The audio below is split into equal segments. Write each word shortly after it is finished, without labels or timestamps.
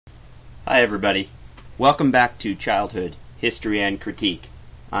Hi everybody. Welcome back to Childhood, History and Critique.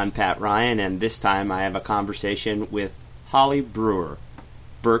 I'm Pat Ryan, and this time I have a conversation with Holly Brewer,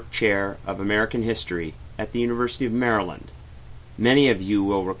 Burke Chair of American History at the University of Maryland. Many of you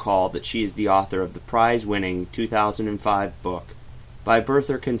will recall that she is the author of the prize-winning 2005 book, By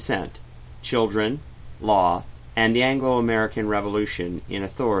Birth or Consent, Children, Law, and the Anglo-American Revolution in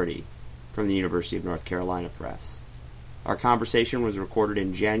Authority, from the University of North Carolina Press. Our conversation was recorded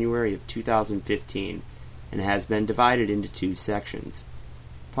in January of 2015 and has been divided into two sections.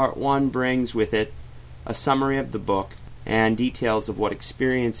 Part 1 brings with it a summary of the book and details of what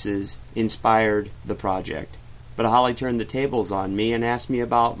experiences inspired the project. But Holly turned the tables on me and asked me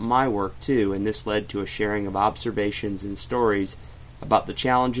about my work too, and this led to a sharing of observations and stories about the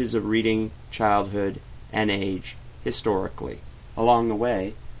challenges of reading childhood and age historically. Along the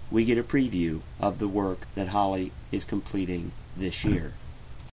way, we get a preview of the work that Holly is completing this year.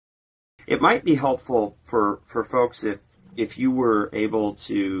 It might be helpful for folks if you were able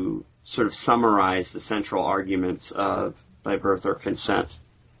to sort of summarize the central arguments of By Birth or Consent.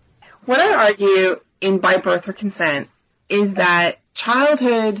 What I argue in By Birth or Consent is that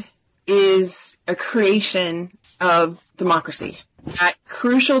childhood is a creation of democracy, that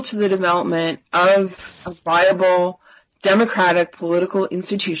crucial to the development of a viable democratic political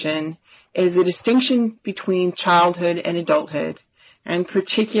institution is a distinction between childhood and adulthood, and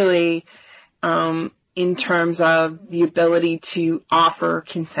particularly in terms of the ability to offer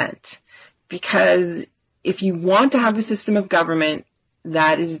consent. Because if you want to have a system of government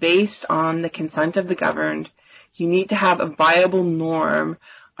that is based on the consent of the governed, you need to have a viable norm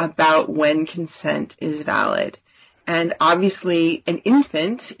about when consent is valid. And obviously, an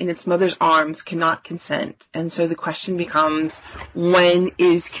infant in its mother's arms cannot consent. And so the question becomes, when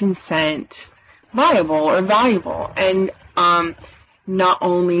is consent viable or valuable? And not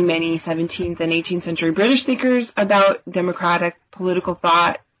only many 17th and 18th century British thinkers about democratic political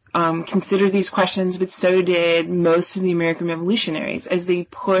thought considered these questions, but so did most of the American revolutionaries. As they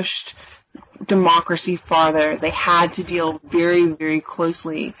pushed democracy farther, they had to deal very, very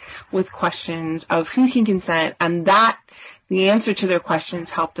closely with questions of who can consent, and that the answer to their questions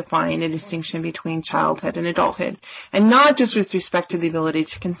helped define a distinction between childhood and adulthood. And not just with respect to the ability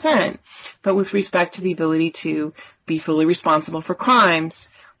to consent, but with respect to the ability to be fully responsible for crimes,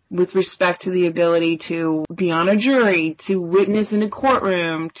 with respect to the ability to be on a jury, to witness in a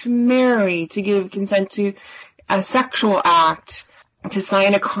courtroom, to marry, to give consent to a sexual act, to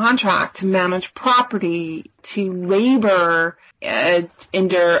sign a contract, to manage property, to labor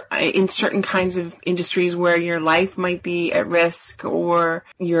in certain kinds of industries where your life might be at risk or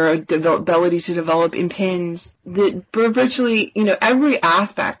your ability to develop impinge. Virtually, every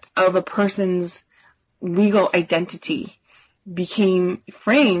aspect of a person's legal identity became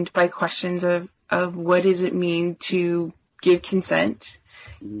framed by questions of what does it mean to give consent,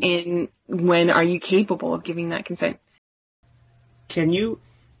 and when are you capable of giving that consent. Can you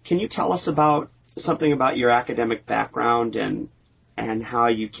tell us about something about your academic background and how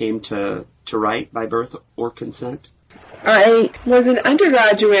you came to write By Birth or Consent? I was an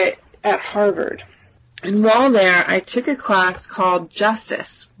undergraduate at Harvard, and while there I took a class called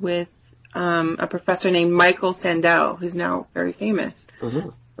Justice with a professor named Michael Sandel, who's now very famous,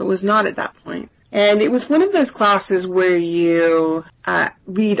 but was not at that point. And it was one of those classes where you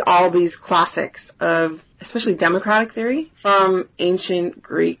read all these classics of especially democratic theory, from ancient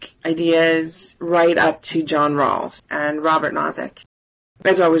Greek ideas right up to John Rawls and Robert Nozick.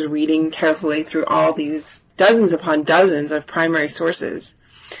 As I was reading carefully through all these dozens upon dozens of primary sources,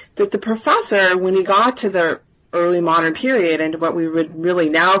 that the professor, when he got to the early modern period and what we would really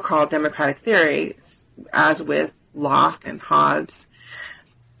now call democratic theory, as with Locke and Hobbes,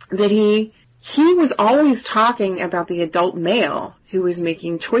 that he was always talking about the adult male who was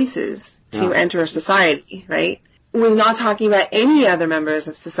making choices to enter society, right? Was not talking about any other members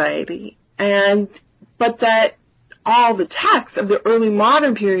of society, but that all the texts of the early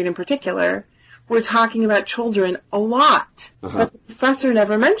modern period in particular were talking about children a lot, but the professor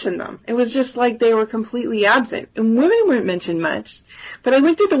never mentioned them. It was just like they were completely absent, and women weren't mentioned much. But I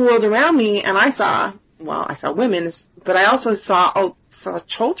looked at the world around me, and I saw women, but I also saw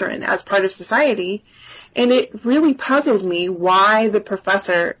children as part of society, and it really puzzled me why the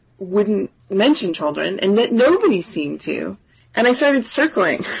professor wouldn't mention children, and that nobody seemed to. And I started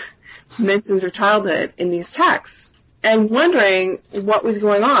circling mentions of childhood in these texts and wondering what was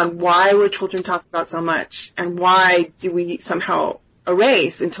going on. Why were children talked about so much? And why do we somehow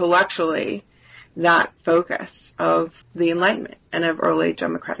erase intellectually that focus of the Enlightenment and of early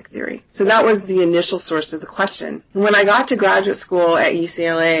democratic theory. So that was the initial source of the question. When I got to graduate school at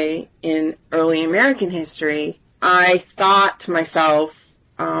UCLA in early American history, I thought to myself,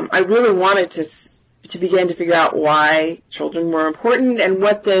 I really wanted to begin to figure out why children were important and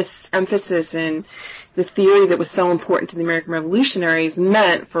what this emphasis in the theory that was so important to the American revolutionaries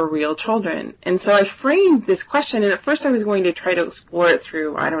meant for real children. And so I framed this question, and at first I was going to try to explore it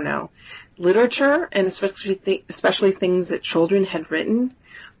through, literature, and especially things that children had written,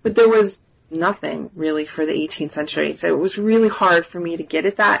 but there was nothing really for the 18th century. So it was really hard for me to get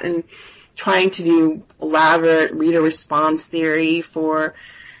at that, and trying to do elaborate reader response theory for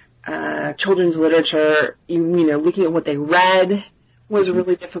children's literature, looking at what they read was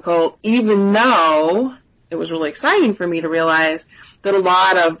really difficult, even though it was really exciting for me to realize that a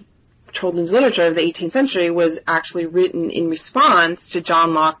lot of children's literature of the 18th century was actually written in response to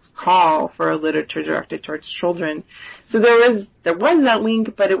John Locke's call for a literature directed towards children. So there was that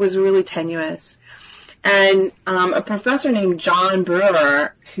link, but it was really tenuous. And a professor named John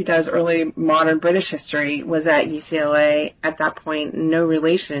Brewer, who does early modern British history, was at UCLA at that point, no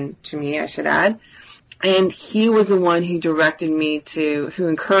relation to me, I should add. And he was the one who who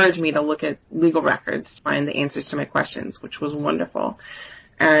encouraged me to look at legal records to find the answers to my questions, which was wonderful.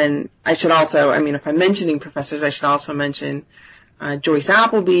 And I should also, if I'm mentioning professors, I should also mention Joyce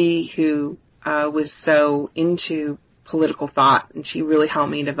Appleby, who was so into political thought, and she really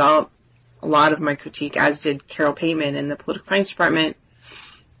helped me develop a lot of my critique, as did Carol Pateman in the political science department,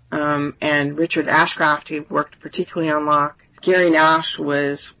 and Richard Ashcraft, who worked particularly on Locke. Gary Nash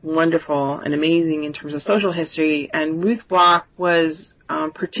was wonderful and amazing in terms of social history, and Ruth Block was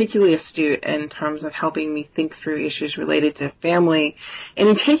particularly astute in terms of helping me think through issues related to family, and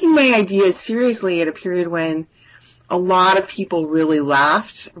in taking my ideas seriously at a period when a lot of people really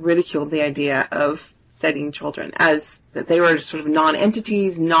ridiculed the idea of studying children, as that they were sort of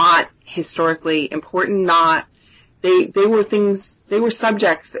non-entities, not historically important, they were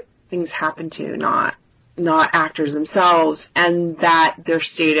subjects that things happened to, not actors themselves, and that their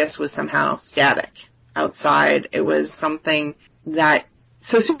status was somehow static outside. It was something that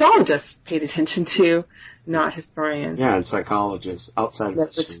sociologists paid attention to, not historians. Yeah, and psychologists outside of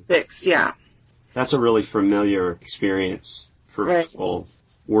history. That's fixed, yeah. That's a really familiar experience for people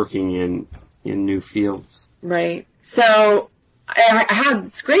working in new fields. Right. So I had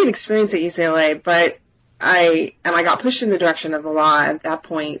this great experience at UCLA, but I got pushed in the direction of the law at that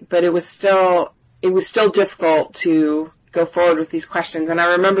point, but it was still difficult to go forward with these questions. And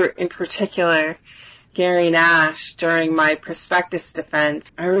I remember in particular Gary Nash during my prospectus defense.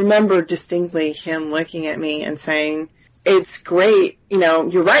 I remember distinctly him looking at me and saying, "It's great,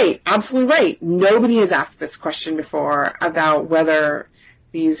 you're right, absolutely right. Nobody has asked this question before about whether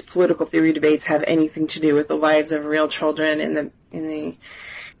these political theory debates have anything to do with the lives of real children in the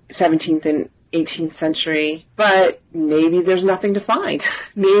 17th and 18th century, but maybe there's nothing to find.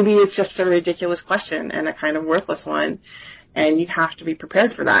 Maybe it's just a ridiculous question and a kind of worthless one, and you have to be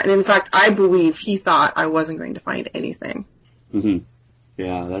prepared for that." And in fact, I believe he thought I wasn't going to find anything. Mm-hmm.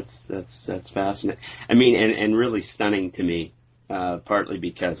 Yeah, that's fascinating. And really stunning to me, partly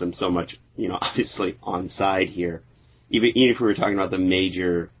because I'm so much, obviously on side here. Even if we were talking about the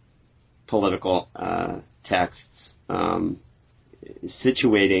major political texts,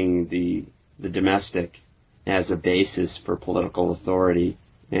 situating the domestic as a basis for political authority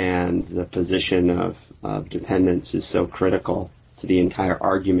and the position of dependence is so critical to the entire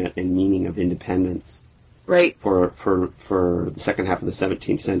argument and meaning of independence. Right. For the second half of the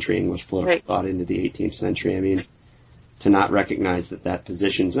 17th century English political thought into the 18th century. To not recognize that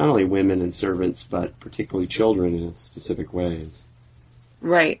positions not only women and servants, but particularly children in specific ways.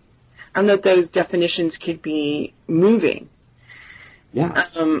 Right. And that those definitions could be moving. Yeah.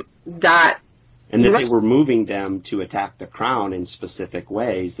 And that they were moving them to attack the crown in specific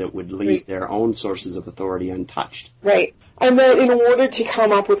ways that would leave their own sources of authority untouched. Right. And that in order to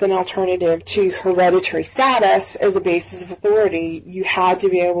come up with an alternative to hereditary status as a basis of authority, you had to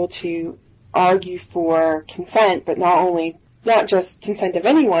be able to argue for consent, but not just consent of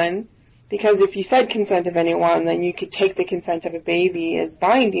anyone, because if you said consent of anyone, then you could take the consent of a baby as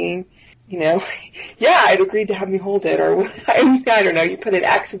binding. Yeah, I'd agreed to have me hold it, or I don't know, you put an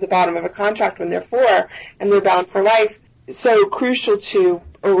X at the bottom of a contract when they're 4 and they're bound for life. So crucial to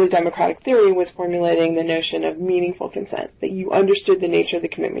early democratic theory was formulating the notion of meaningful consent, that you understood the nature of the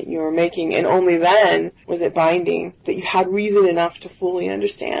commitment you were making, and only then was it binding, that you had reason enough to fully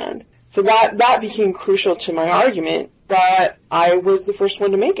understand. So that became crucial to my argument, but I was the first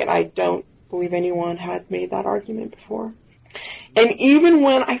one to make it. I don't believe anyone had made that argument before. And even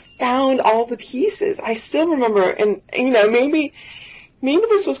when I found all the pieces, I still remember, and maybe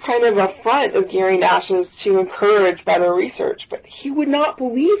this was kind of a front of Gary Nash's to encourage better research, but he would not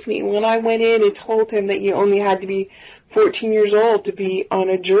believe me when I went in and told him that you only had to be 14 years old to be on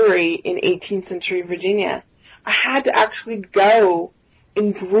a jury in 18th century Virginia. I had to actually go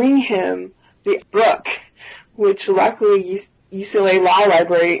and bring him the book, which luckily UCLA Law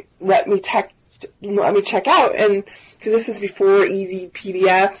Library let me check out, and because this is before easy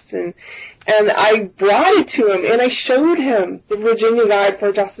PDFs, and I brought it to him, and I showed him the Virginia Guide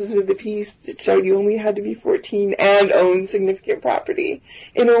for Justices of the Peace that showed you only had to be 14 and own significant property,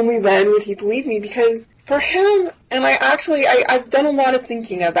 and only then would he believe me, because for him, and I've done a lot of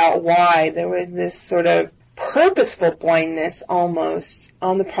thinking about why there was this sort of purposeful blindness almost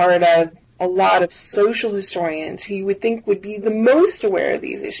on the part of a lot of social historians who you would think would be the most aware of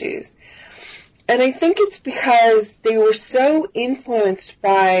these issues. And I think it's because they were so influenced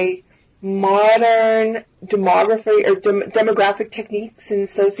by modern demographic techniques and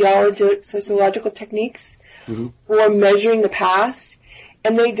sociological techniques for measuring the past.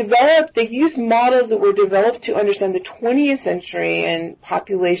 And they used models that were developed to understand the 20th century and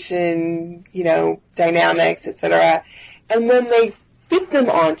population, dynamics, etc. And then they fit them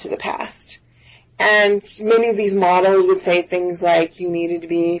onto the past. And many of these models would say things like you needed to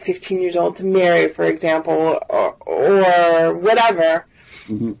be 15 years old to marry, for example, or whatever.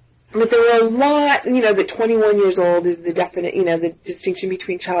 Mm-hmm. But there were a lot, that 21 years old is the definite, the distinction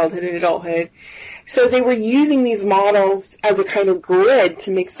between childhood and adulthood. So they were using these models as a kind of grid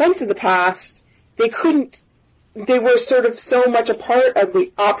to make sense of the past. They were sort of so much a part of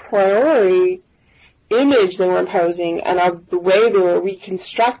the a priori image they were imposing and of the way they were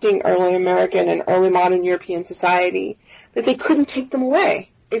reconstructing early American and early modern European society that they couldn't take them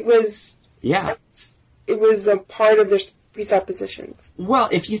away. It was a part of their presuppositions. Well,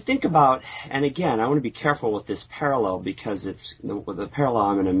 if you think about, and again, I want to be careful with this parallel because it's the parallel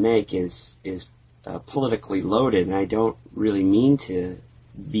I'm going to make is politically loaded, and I don't really mean to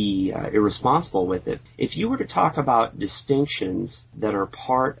be irresponsible with it. If you were to talk about distinctions that are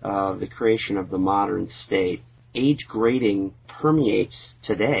part of the creation of the modern state, age grading permeates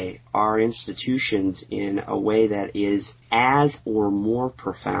today our institutions in a way that is as or more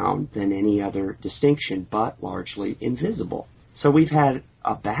profound than any other distinction, but largely invisible. So we've had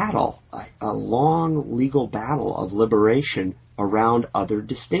a battle, a long legal battle of liberation around other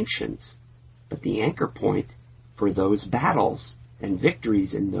distinctions. But the anchor point for those battles and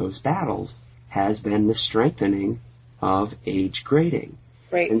victories in those battles has been the strengthening of age grading.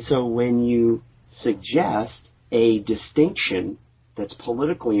 Right. And so when you suggest a distinction that's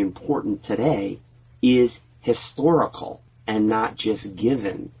politically important today is historical and not just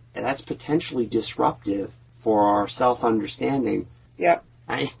given, and that's potentially disruptive for our self-understanding. Yep.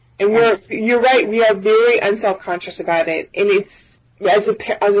 You're right, we are very unself-conscious about it, and it's,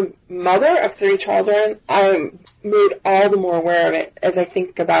 as a mother of 3 children, I'm made all the more aware of it as I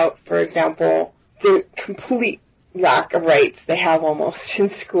think about, for example, the complete lack of rights they have almost in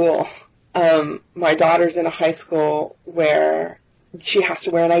school. My daughter's in a high school where she has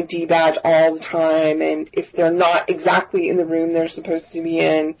to wear an ID badge all the time, and if they're not exactly in the room they're supposed to be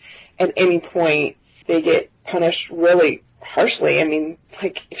in at any point, they get punished really harshly. I mean,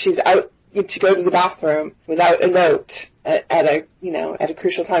 like if she's out to go to the bathroom without a note at a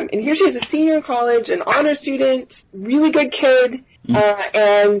crucial time. And here she is, a senior in college, an honor student, really good kid,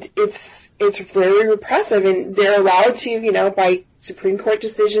 and it's very repressive, and they're allowed to, by Supreme Court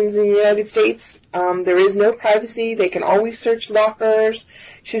decisions in the United States, there is no privacy. They can always search lockers.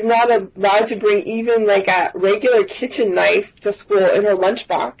 She's not allowed to bring even like a regular kitchen knife to school in her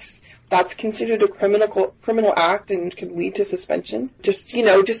lunchbox. That's considered a criminal act and could lead to suspension. Just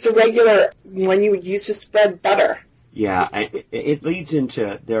a regular one you would use to spread butter. Yeah, it leads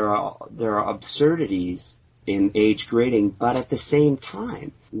into there are absurdities in age grading, but at the same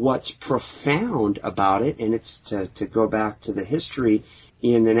time, what's profound about it, and it's to go back to the history,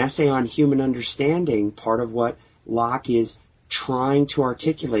 in an essay on human understanding, part of what Locke is trying to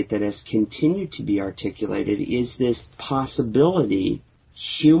articulate that has continued to be articulated is this possibility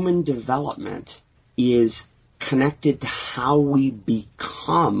human development is connected to how we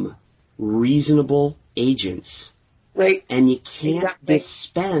become reasonable agents. Right. And you can't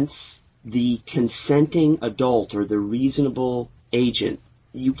dispense the consenting adult or the reasonable agent.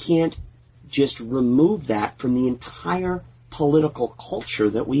 You can't just remove that from the entire political culture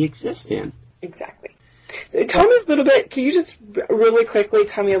that we exist in. Exactly. So tell me a little bit, can you just really quickly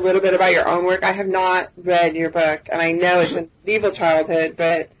tell me a little bit about your own work? I have not read your book, and I know it's a medieval childhood,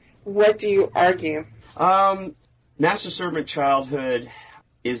 but what do you argue? Master-servant childhood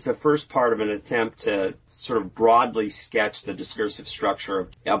is the first part of an attempt to sort of broadly sketch the discursive structure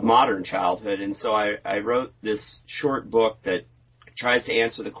of modern childhood. And so I wrote this short book that tries to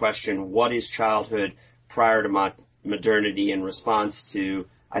answer the question, what is childhood prior to modernity, in response to,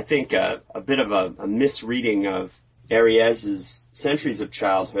 I think, a bit of a misreading of Aries's Centuries of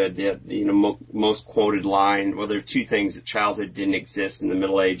Childhood, the most quoted line. Well, there are two things: that childhood didn't exist in the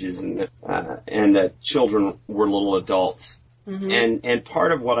Middle Ages, and that children were little adults. Mm-hmm. And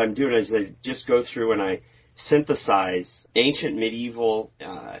part of what I'm doing is I just go through and I synthesize ancient, medieval,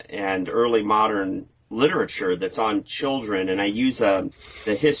 and early modern literature that's on children, and I use the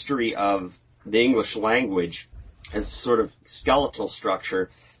history of the English language as sort of skeletal structure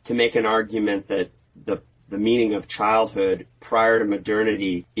to make an argument that the meaning of childhood prior to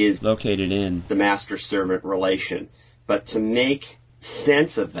modernity is located in the master-servant relation. But to make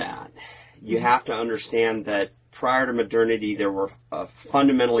sense of that, you have to understand that prior to modernity, there were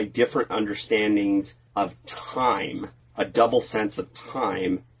fundamentally different understandings of time, a double sense of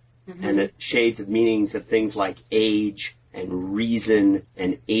time, mm-hmm. and the shades of meanings of things like age and reason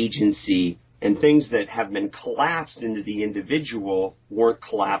and agency, and things that have been collapsed into the individual weren't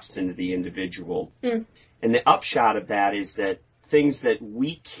collapsed into the individual. Mm. And the upshot of that is that things that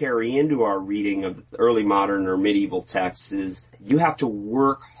we carry into our reading of early modern or medieval texts is you have to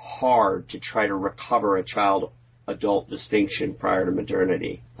work hard to try to recover a child-adult distinction prior to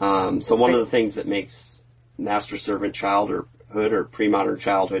modernity. So one of the things that makes master-servant childhood or pre-modern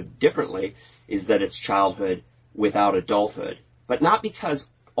childhood differently is that it's childhood without adulthood. But not because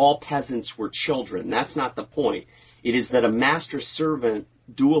all peasants were children. That's not the point. It is that a master-servant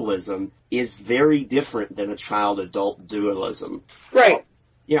dualism is very different than a child-adult dualism. Right.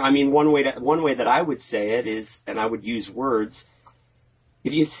 I mean, one way that I would say it is, and I would use words,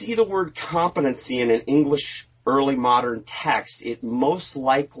 if you see the word competency in an English early modern text, it most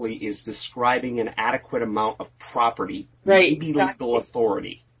likely is describing an adequate amount of property, right, maybe legal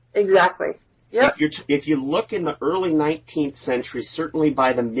authority. Exactly. Yep. If you look in the early 19th century, certainly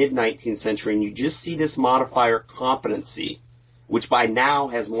by the mid-19th century, and you just see this modifier competency, which by now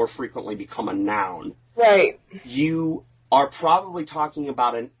has more frequently become a noun, right, you are probably talking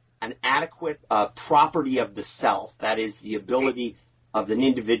about an adequate property of the self, that is, the ability of an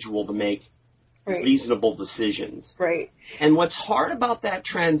individual to make reasonable decisions. Right. And what's hard about that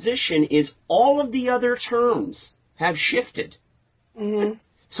transition is all of the other terms have shifted. Mm-hmm.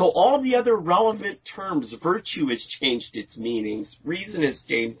 So all of the other relevant terms, virtue has changed its meanings, reason has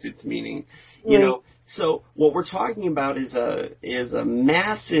changed its meaning. So what we're talking about is a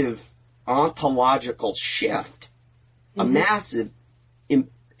massive ontological shift, a massive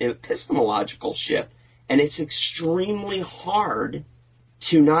epistemological shift, and it's extremely hard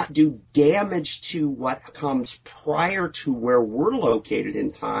to not do damage to what comes prior to where we're located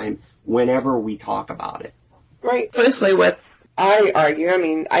in time whenever we talk about it. Right. Firstly, what I argue, I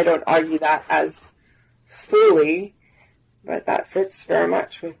mean, I don't argue that as fully, but that fits very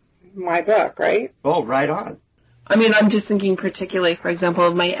much with my book, right? Oh, right on. I mean, I'm just thinking particularly, for example,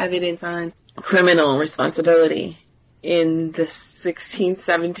 of my evidence on criminal responsibility in the 16th,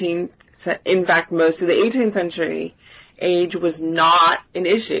 17th, in fact, most of the 18th century. Age was not an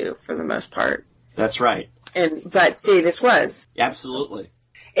issue for the most part. That's right. But status was. Absolutely.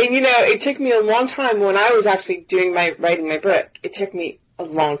 And it took me a long time when I was actually writing my book. It took me a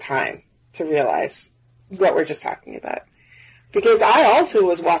long time to realize what we're just talking about. Because I also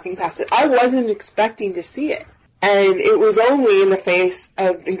was walking past it. I wasn't expecting to see it. And it was only in the face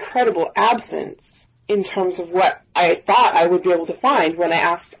of incredible absence in terms of what I thought I would be able to find when I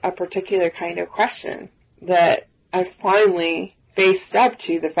asked a particular kind of question that I finally faced up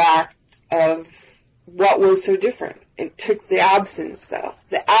to the fact of what was so different. It took the absence, though,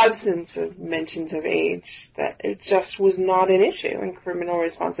 the absence of mentions of age, that it just was not an issue in criminal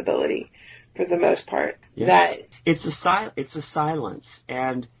responsibility for the most part. Yeah. That it's a silence,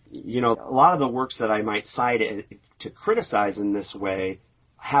 and a lot of the works that I might cite to criticize in this way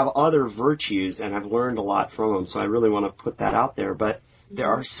have other virtues, and I've learned a lot from them. So I really want to put that out there. But there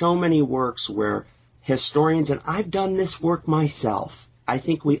are so many works where historians, and I've done this work myself, I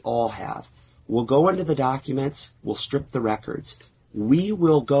think we all have, we'll go into the documents, we'll strip the records. We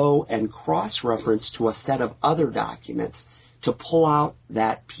will go and cross-reference to a set of other documents to pull out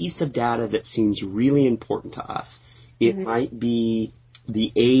that piece of data that seems really important to us. It might be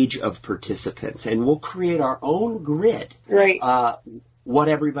the age of participants, and we'll create our own grid. Right. What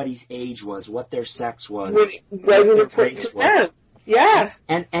everybody's age was, what their sex was, what their race was. Yeah.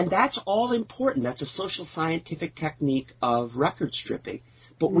 And that's all important. That's a social scientific technique of record stripping.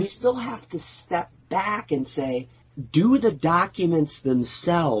 But we still have to step back and say, do the documents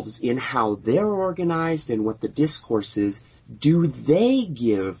themselves, in how they're organized and what the discourse is, do they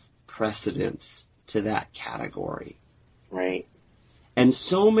give precedence to that category? Right. And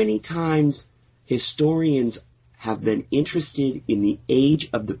so many times historians have been interested in the age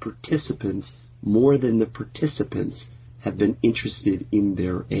of the participants more than the participants have been interested in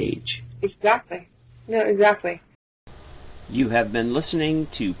their age. Exactly. No, exactly. You have been listening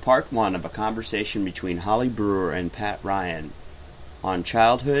to part 1 of a conversation between Holly Brewer and Pat Ryan on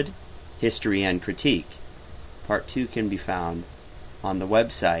childhood, history, and critique. Part 2 can be found on the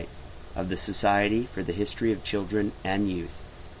website of the Society for the History of Children and Youth.